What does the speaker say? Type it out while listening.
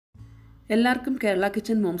എല്ലാവർക്കും Kerala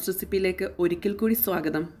kitchen moms റെസിപ്പിയിലേക്ക് ഒരിക്കൽ കൂടി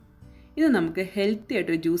സ്വാഗതം. ഇത് നമുക്ക് ഹെൽത്തി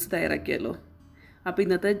ആയിട്ടൊരു ജ്യൂസ് തയ്യാറാക്കിയല്ലോ. അപ്പോൾ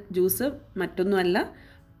ഇന്നത്തെ ജ്യൂസ് മറ്റൊന്നുമല്ല,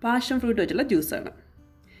 പാഷൻ ഫ്രൂട്ട് വെച്ചുള്ള ജ്യൂസാണ്.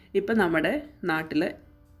 ഇപ്പം നമ്മുടെ നാട്ടിൽ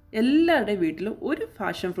എല്ലാവരുടെയും വീട്ടിലും ഒരു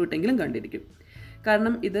പാഷൻ ഫ്രൂട്ടെങ്കിലും കണ്ടിരിക്കും.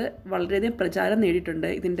 കാരണം ഇത് വളരെയധികം പ്രചാരം നേടിയിട്ടുണ്ട്.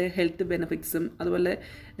 ഇതിൻ്റെ ഹെൽത്ത് ബെനിഫിറ്റ്സും അതുപോലെ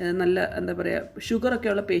നല്ല എന്താ പറയുക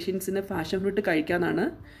ഷുഗറൊക്കെയുള്ള പേഷ്യൻസിന് പാഷൻ ഫ്രൂട്ട് കഴിക്കാമെന്നാണ്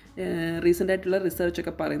റീസെൻ്റായിട്ടുള്ള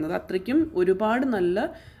റിസർച്ചൊക്കെ പറയുന്നത്. അത്രയ്ക്കും ഒരുപാട് നല്ല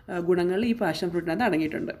ഗുണങ്ങൾ ഈ പാഷൻ ഫ്രൂട്ടിനകത്ത്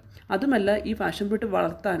അടങ്ങിയിട്ടുണ്ട്. അതുമല്ല, ഈ പാഷൻ ഫ്രൂട്ട്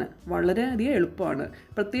വളർത്താൻ വളരെയധികം എളുപ്പമാണ്.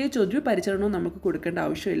 പ്രത്യേകിച്ച് ഒരു പരിചരണവും നമുക്ക് കൊടുക്കേണ്ട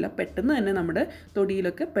ആവശ്യമില്ല. പെട്ടെന്ന് തന്നെ നമ്മുടെ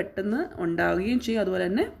തൊടിയിലൊക്കെ പെട്ടെന്ന് ഉണ്ടാവുകയും ചെയ്യും. അതുപോലെ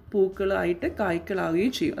തന്നെ പൂക്കളായിട്ട്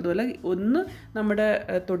കായ്ക്കളാവുകയും ചെയ്യും. അതുപോലെ ഒന്ന് നമ്മുടെ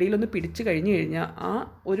തൊടിയിലൊന്ന് പിടിച്ച് കഴിഞ്ഞ് കഴിഞ്ഞാൽ ആ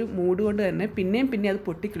ഒരു മൂഡ് കൊണ്ട് തന്നെ പിന്നെയും അത്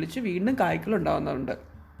പൊട്ടിക്കിളിച്ച് വീണ്ടും കായ്ക്കളുണ്ടാവുന്നുണ്ട്.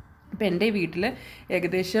 ഇപ്പം എൻ്റെ വീട്ടിൽ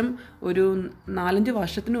ഏകദേശം ഒരു 4-5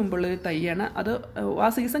 വർഷത്തിന് മുമ്പുള്ളൊരു തൈയാണ്. അത് ആ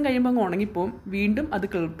സീസൺ കഴിയുമ്പോൾ അങ്ങ് ഉണങ്ങിപ്പോവും, വീണ്ടും അത്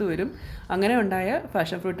കിളിർത്ത് വരും. അങ്ങനെ ഉണ്ടായ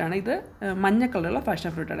പാഷൻ ഫ്രൂട്ടാണ് ഇത്. മഞ്ഞ കളറുള്ള പാഷൻ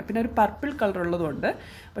ഫ്രൂട്ടാണ്. പിന്നെ ഒരു പർപ്പിൾ കളറുള്ളതുകൊണ്ട്,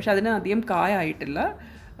 പക്ഷെ അതിന് അധികം കായായിട്ടില്ല.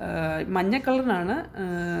 മഞ്ഞ കളറിനാണ്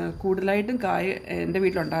കൂടുതലായിട്ടും കായ എൻ്റെ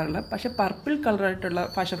വീട്ടിലുണ്ടാകാറുള്ളത്. പക്ഷേ പർപ്പിൾ കളറായിട്ടുള്ള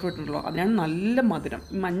പാഷൻ ഫ്രൂട്ട് ഉണ്ടല്ലോ, അതിനാണ് നല്ല മധുരം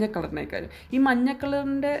മഞ്ഞ കളറിനേക്കാൾ. ഈ മഞ്ഞ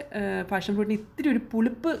കളറിൻ്റെ പാഷൻ ഫ്രൂട്ടിന് ഇത്തിരി ഒരു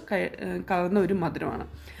പുളിപ്പ് കലർന്ന ഒരു മധുരമാണ്.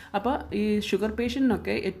 അപ്പോൾ ഈ ഷുഗർ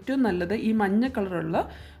പേഷ്യൻറ്റിനൊക്കെ ഏറ്റവും നല്ലത് ഈ മഞ്ഞ കളറുള്ള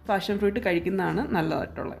പാഷൻ ഫ്രൂട്ട് കഴിക്കുന്നതാണ്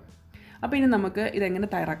നല്ലതായിട്ടുള്ളത്. അപ്പോൾ ഇനി നമുക്ക് ഇതെങ്ങനെ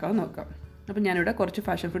തയ്യാറാക്കാമെന്ന് നോക്കാം. അപ്പോൾ ഞാനിവിടെ കുറച്ച്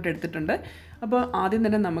പാഷൻ ഫ്രൂട്ട് എടുത്തിട്ടുണ്ട്. അപ്പോൾ ആദ്യം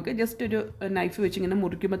തന്നെ നമുക്ക് ജസ്റ്റ് ഒരു നൈഫ് വെച്ച് ഇങ്ങനെ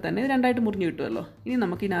മുറിക്കുമ്പോൾ തന്നെ രണ്ടായിട്ട് മുറിഞ്ഞ് കിട്ടുമല്ലോ. ഇനി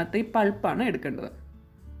നമുക്ക് ഇതിനകത്ത് ഈ പൾപ്പാണ് എടുക്കേണ്ടത്.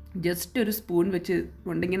 ജസ്റ്റ് ഒരു സ്പൂൺ വെച്ച്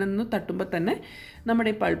കൊണ്ടിങ്ങനെ ഒന്ന് തട്ടുമ്പോൾ തന്നെ നമ്മുടെ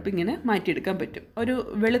ഈ പൾപ്പ് ഇങ്ങനെ മാറ്റിയെടുക്കാൻ പറ്റും. ഒരു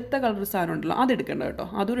വെളുത്ത കളർ സാധനം ഉണ്ടല്ലോ, അതെടുക്കേണ്ട കേട്ടോ.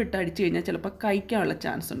 അതുകൂടി ഇട്ട് അടിച്ച് കഴിഞ്ഞാൽ ചിലപ്പോൾ കഴിക്കാനുള്ള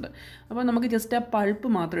ചാൻസ് ഉണ്ട്. അപ്പോൾ നമുക്ക് ജസ്റ്റ് ആ പൾപ്പ്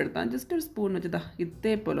മാത്രം എടുത്താൽ ജസ്റ്റ് ഒരു സ്പൂൺ വെച്ച്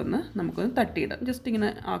ഇതേപോലെ ഒന്ന് നമുക്കൊന്ന് തട്ടിയിടാം. ജസ്റ്റ് ഇങ്ങനെ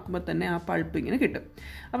ആക്കുമ്പോൾ തന്നെ ആ പൾപ്പ് ഇങ്ങനെ കിട്ടും.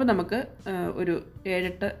 അപ്പോൾ നമുക്ക് ഒരു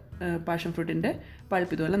 7-8 പാഷൻ ഫ്രൂട്ടിൻ്റെ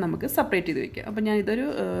പൾപ്പ് ഇതുപോലെ നമുക്ക് സെപ്പറേറ്റ് ചെയ്ത് വയ്ക്കാം. അപ്പോൾ ഞാൻ ഇതൊരു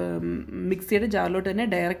മിക്സിയുടെ ജാറിലോട്ട് തന്നെ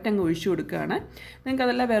ഡയറക്റ്റ് അങ്ങ് ഒഴിച്ചു കൊടുക്കുകയാണ്. നിങ്ങൾക്ക്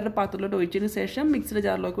അതെല്ലാം വേറൊരു പാത്രത്തിലോട്ട് ഒഴിച്ചതിന് ശേഷം മിക്സിയുടെ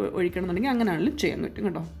ജാറിലോട്ട് ഒഴിക്കണമെന്നുണ്ടെങ്കിൽ അങ്ങനെയാണെങ്കിലും ചെയ്യാൻ പറ്റും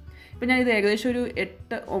കേട്ടോ. ഇപ്പോൾ ഞാനിത് ഏകദേശം ഒരു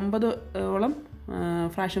 8-9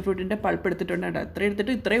 പാഷൻ ഫ്രൂട്ടിൻ്റെ പൾപ്പ് എടുത്തിട്ടുണ്ട് കേട്ടോ. എത്ര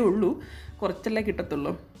എടുത്തിട്ട് ഇത്രയേ ഉള്ളൂ, കുറച്ചല്ലേ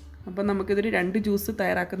കിട്ടത്തുള്ളൂ. അപ്പോൾ നമുക്കിതൊരു 2 ജ്യൂസ്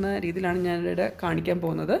തയ്യാറാക്കുന്ന രീതിയിലാണ് ഞാനിവിടെ കാണിക്കാൻ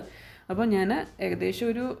പോകുന്നത്. അപ്പോൾ ഞാൻ ഏകദേശം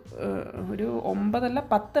ഒരു 9 അല്ല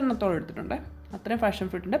 10 എണ്ണത്തോളം എടുത്തിട്ടുണ്ട്. അത്രയും പാഷൻ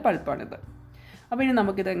ഫ്രൂട്ടിൻ്റെ പൾപ്പാണിത്. അപ്പോൾ ഇനി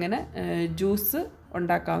നമുക്കിതെങ്ങനെ ജ്യൂസ്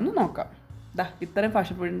ഉണ്ടാക്കാമെന്ന് നോക്കാം. ഇത്രയും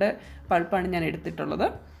പാഷൻ ഫ്രൂട്ടിൻ്റെ പൾപ്പാണ് ഞാൻ എടുത്തിട്ടുള്ളത്.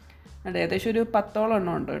 അത് ഏകദേശം ഒരു 10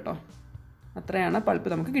 എണ്ണം ഉണ്ട് കേട്ടോ. അത്രയാണ് പൾപ്പ്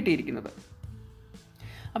നമുക്ക് കിട്ടിയിരിക്കുന്നത്.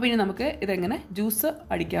 അപ്പോൾ ഇനി നമുക്ക് ഇതെങ്ങനെ ജ്യൂസ്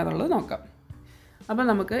അടിക്കാമെന്നുള്ളത് നോക്കാം. അപ്പോൾ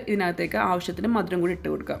നമുക്ക് ഇതിനകത്തേക്ക് ആവശ്യത്തിന് മധുരം കൂടി ഇട്ട്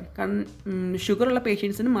കൊടുക്കാം. കാരണം ഷുഗറുള്ള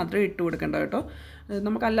പേഷ്യൻസിന് മധുരം ഇട്ട് കൊടുക്കേണ്ട കേട്ടോ.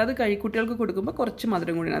 നമുക്കല്ലാതെ കുട്ടികൾക്ക് കൊടുക്കുമ്പോൾ കുറച്ച്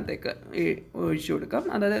മധുരം കൂടി ഇതിനകത്തേക്ക് ഒഴിച്ചു കൊടുക്കാം.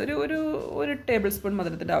 അതായത് ഒരു ടേബിൾ സ്പൂൺ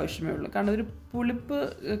മധുരത്തിൻ്റെ ആവശ്യമേ ഉള്ളൂ. കാരണം അതൊരു പുളിപ്പ്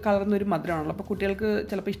കലർന്നൊരു മധുരമാണല്ലോ. അപ്പോൾ കുട്ടികൾക്ക്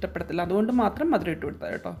ചിലപ്പോൾ ഇഷ്ടപ്പെടത്തില്ല. അതുകൊണ്ട് മാത്രം മധുരം ഇട്ട്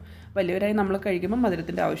കൊടുത്താൽ കേട്ടോ. വലിയവരായി നമ്മൾ കഴിക്കുമ്പോൾ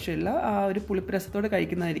മധുരത്തിൻ്റെ ആവശ്യമില്ല. ആ ഒരു പുളിപ്പ് രസത്തോടെ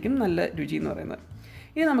കഴിക്കുന്നതായിരിക്കും നല്ല രുചി എന്ന് പറയുന്നത്.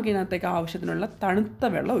 ഇനി നമുക്ക് ഇതിനകത്തേക്ക് ആവശ്യത്തിനുള്ള തണുത്ത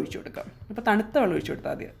വെള്ളം ഒഴിച്ചു കൊടുക്കാം. അപ്പോൾ തണുത്ത വെള്ളം ഒഴിച്ചു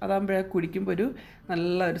കൊടുത്താൽ മതി. അതാകുമ്പോഴേ കുടിക്കുമ്പോൾ ഒരു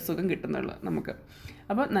നല്ലൊരു സുഖം കിട്ടുന്നുള്ളൂ നമുക്ക്.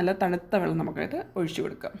 അപ്പോൾ നല്ല തണുത്ത വെള്ളം നമുക്കത് ഒഴിച്ചു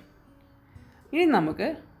കൊടുക്കാം. ഇനി നമുക്ക്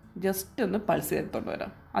ജസ്റ്റ് ഒന്ന് പൾസ് ചെയ്തെടുത്തോണ്ട്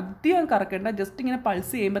വരാം. അധികം കറക്കേണ്ട, ജസ്റ്റ് ഇങ്ങനെ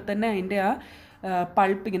പൾസ് ചെയ്യുമ്പോൾ തന്നെ അതിൻ്റെ ആ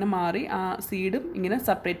പൾപ്പ് ഇങ്ങനെ മാറി ആ സീഡും ഇങ്ങനെ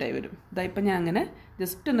സെപ്പറേറ്റ് ആയി വരും. ഇതായിപ്പോൾ ഞാൻ അങ്ങനെ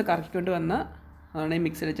ജസ്റ്റ് ഒന്ന് കറക്കിക്കൊണ്ട് വന്ന അതാണ് ഈ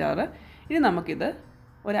മിക്സിയുടെ ജാറ്. ഇനി നമുക്കിത്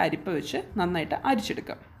ഒരു അരിപ്പ വെച്ച് നന്നായിട്ട്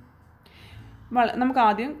അരിച്ചെടുക്കാം. നമുക്ക്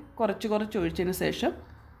ആദ്യം കുറച്ച് ഒഴിച്ചതിന് ശേഷം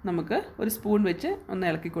നമുക്ക് ഒരു സ്പൂൺ വെച്ച് ഒന്ന്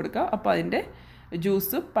ഇളക്കി കൊടുക്കുക. അപ്പോൾ അതിൻ്റെ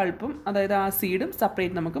ജ്യൂസും പൾപ്പും അതായത് ആ സീഡും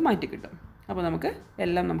സെപ്പറേറ്റ് നമുക്ക് മാറ്റി കിട്ടും. അപ്പോൾ നമുക്ക്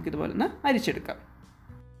എല്ലാം നമുക്കിതുപോലെ ഒന്ന് അരിച്ചെടുക്കാം.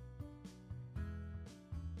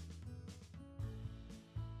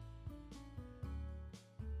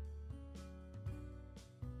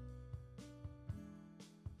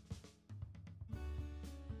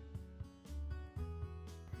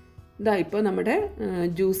 ഇപ്പോൾ നമ്മുടെ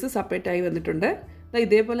ജ്യൂസ് സെപ്പറേറ്റ് ആയി വന്നിട്ടുണ്ട്.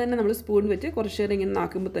 ഇതേപോലെ തന്നെ നമ്മൾ സ്പൂൺ വെച്ച് കുറച്ച് നേരം ഇങ്ങനെ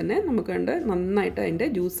നാക്കുമ്പോൾ തന്നെ നമുക്ക് കണ്ട് നന്നായിട്ട് അതിൻ്റെ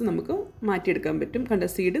ജ്യൂസ് നമുക്ക് മാറ്റിയെടുക്കാൻ പറ്റും. കണ്ട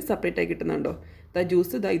സീഡ് സെപ്പറേറ്റ് ആയി കിട്ടുന്നുണ്ടോ?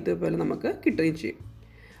 ജ്യൂസ് ഇതേപോലെ നമുക്ക് കിട്ടുകയും ചെയ്യും.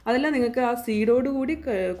 അതല്ല നിങ്ങൾക്ക് ആ സീഡോടുകൂടി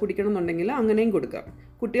കുടിക്കണം എന്നുണ്ടെങ്കിൽ അങ്ങനെയും കൊടുക്കാം.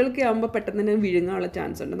 കുട്ടികൾക്ക് ആകുമ്പോൾ പെട്ടെന്ന് തന്നെ വിഴുങ്ങാനുള്ള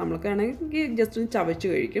ചാൻസ് ഉണ്ട്. നമ്മൾക്കാണെങ്കിൽ ജസ്റ്റ് ഒന്ന് ചവച്ച്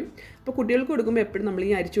കഴിക്കും. അപ്പോൾ കുട്ടികൾക്ക് കൊടുക്കുമ്പോൾ എപ്പോഴും നമ്മൾ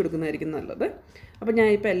ഈ അരിച്ചു കൊടുക്കുന്നതായിരിക്കും നല്ലത്. അപ്പോൾ ഞാൻ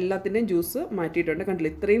ഇപ്പോൾ എല്ലാത്തിൻ്റെയും ജ്യൂസ് മാറ്റിയിട്ടുണ്ട്. കണ്ടില്ല,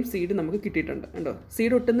 ഇത്രയും സീഡ് നമുക്ക് കിട്ടിയിട്ടുണ്ട്. കണ്ടോ,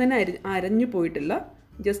 സീഡ് ഒട്ടും തന്നെ അരഞ്ഞു പോയിട്ടില്ല.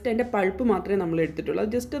 ജസ്റ്റ് അതിൻ്റെ പൾപ്പ് മാത്രമേ നമ്മൾ എടുത്തിട്ടുള്ളൂ.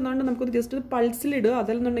 അത് ജസ്റ്റ് എന്തുകൊണ്ട് നമുക്കത് ജസ്റ്റ് പൾസിലിടുക.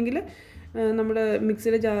 അതല്ലെന്നുണ്ടെങ്കിൽ നമ്മുടെ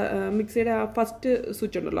മിക്സിയുടെ ആ ഫസ്റ്റ്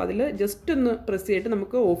സ്വിച്ച് ഉണ്ടല്ലോ, അതിൽ ജസ്റ്റ് ഒന്ന് പ്രസ് ചെയ്തിട്ട്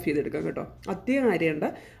നമുക്ക് ഓഫ് ചെയ്തെടുക്കാം കേട്ടോ. അധികം അരയണ്ട.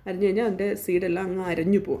 അരഞ്ഞു കഴിഞ്ഞാൽ അതിൻ്റെ സീഡെല്ലാം അങ്ങ്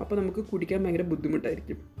അരഞ്ഞു പോകും. അപ്പോൾ നമുക്ക് കുടിക്കാൻ ഭയങ്കര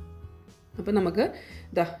ബുദ്ധിമുട്ടായിരിക്കും. അപ്പോൾ നമുക്ക്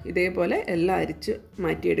ഇതേപോലെ എല്ലാം അരിച്ച്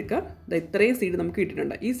മാറ്റിയെടുക്കാം. ഇത്രയും സീഡ് നമുക്ക്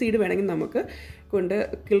കിട്ടിയിട്ടുണ്ട്. ഈ സീഡ് വേണമെങ്കിൽ നമുക്ക് കൊണ്ട്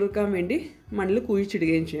കിളിർക്കാൻ വേണ്ടി മണ്ണിൽ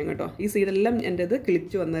കുഴിച്ചിടുകയും ചെയ്യാം കേട്ടോ. ഈ സീഡെല്ലാം എൻ്റേത്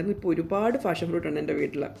കിളിച്ച് വന്നായിരുന്നു. ഇപ്പോൾ ഒരുപാട് പാഷൻ ഫ്രൂട്ട് ഉണ്ട് എൻ്റെ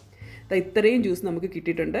വീട്ടിൽ. ഇത്രയും ജ്യൂസ് നമുക്ക്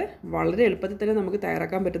കിട്ടിയിട്ടുണ്ട്. വളരെ എളുപ്പത്തിൽ തന്നെ നമുക്ക്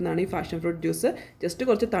തയ്യാറാക്കാൻ പറ്റുന്നതാണ് ഈ പാഷൻ ഫ്രൂട്ട് ജ്യൂസ്. ജസ്റ്റ്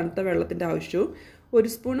കുറച്ച് തണുത്ത വെള്ളത്തിൻ്റെ ആവശ്യവും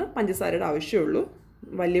 1 സ്പൂണ് പഞ്ചസാരയുടെ ആവശ്യമുള്ളൂ.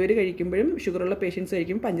 വലിയവർ കഴിക്കുമ്പോഴും ഷുഗറുള്ള പേഷ്യൻസ്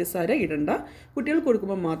കഴിക്കുമ്പോൾ പഞ്ചസാര ഇടണ്ട. കുട്ടികൾ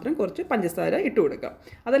കൊടുക്കുമ്പോൾ മാത്രം കുറച്ച് പഞ്ചസാര ഇട്ട് കൊടുക്കാം.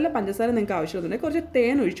 അതല്ല പഞ്ചസാര നിങ്ങൾക്ക് ആവശ്യമുണ്ടെങ്കിൽ കുറച്ച്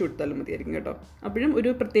തേൻ ഒഴിച്ച് കൊടുത്താലും മതിയായിരിക്കും കേട്ടോ. അപ്പോഴും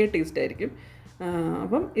ഒരു പ്രത്യേക ടേസ്റ്റ് ആയിരിക്കും.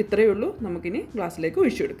 അപ്പം ഇത്രയേ ഉള്ളൂ. നമുക്കിനി ഗ്ലാസ്സിലേക്ക്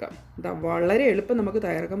ഒഴിച്ചു കൊടുക്കാം. വളരെ എളുപ്പം നമുക്ക്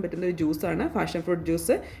തയ്യാറാക്കാൻ പറ്റുന്ന ഒരു ജ്യൂസാണ് പാഷൻ ഫ്രൂട്ട്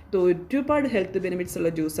ജ്യൂസ്. ഇത് ഒരുപാട് ഹെൽത്ത് ബെനിഫിറ്റ്സ് ഉള്ള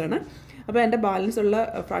ജ്യൂസാണ്. അപ്പോൾ എൻ്റെ ബാലൻസ് ഉള്ള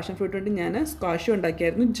പാഷൻ ഫ്രൂട്ട് കൊണ്ട് ഞാൻ സ്ക്വാഷും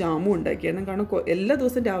ഉണ്ടാക്കിയായിരുന്നു, ജാമും ഉണ്ടാക്കിയായിരുന്നു. കാരണം എല്ലാ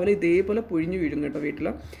ദിവസവും രാവിലെ ഇതേപോലെ പൊഴിഞ്ഞു വീഴും കേട്ടോ വീട്ടിൽ.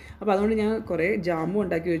 അപ്പോൾ അതുകൊണ്ട് ഞാൻ കുറേ ജാമും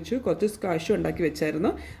ഉണ്ടാക്കി വെച്ചു, കുറച്ച് സ്ക്വാഷും ഉണ്ടാക്കി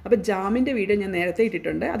വെച്ചായിരുന്നു. അപ്പോൾ ജാമിൻ്റെ വീഡിയോ ഞാൻ നേരത്തെ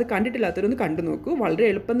ഇട്ടിട്ടുണ്ട്. അത് കണ്ടിട്ടില്ലാത്തവരൊന്ന് കണ്ടു നോക്കൂ. വളരെ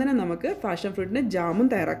എളുപ്പം തന്നെ നമുക്ക് പാഷൻ ഫ്രൂട്ടിന് ജാമും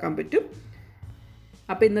തയ്യാറാക്കാൻ പറ്റും.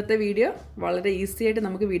 അപ്പോൾ ഇന്നത്തെ വീഡിയോ വളരെ ഈസി ആയിട്ട്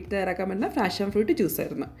നമുക്ക് വീട്ടിൽ തയ്യാറാക്കാൻ പറ്റുന്ന പാഷൻ ഫ്രൂട്ട്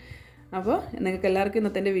ജ്യൂസായിരുന്നു. അപ്പോൾ നിങ്ങൾക്ക് എല്ലാവർക്കും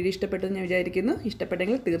ഇന്നത്തെ എൻ്റെ വീഡിയോ ഇഷ്ടപ്പെട്ടെന്ന് ഞാൻ വിചാരിക്കുന്നു.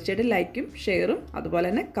 ഇഷ്ടപ്പെട്ടെങ്കിൽ തീർച്ചയായിട്ടും ലൈക്കും ഷെയറും അതുപോലെ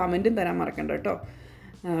തന്നെ കമൻറ്റും തരാൻ മറക്കണ്ട കേട്ടോ.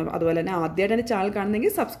 അതുപോലെ തന്നെ ആദ്യമായിട്ട് എൻ്റെ ചാനൽ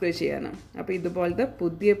കാണുന്നെങ്കിൽ സബ്സ്ക്രൈബ് ചെയ്യാനും. അപ്പോൾ ഇതുപോലത്തെ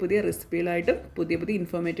പുതിയ പുതിയ റെസിപ്പികളായിട്ടും പുതിയ പുതിയ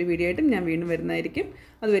ഇൻഫോർമേറ്റീവ് വീഡിയോ ആയിട്ടും ഞാൻ വീണ്ടും വരുന്നതായിരിക്കും.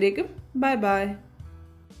 അതുവരേക്കും ബൈ ബൈ.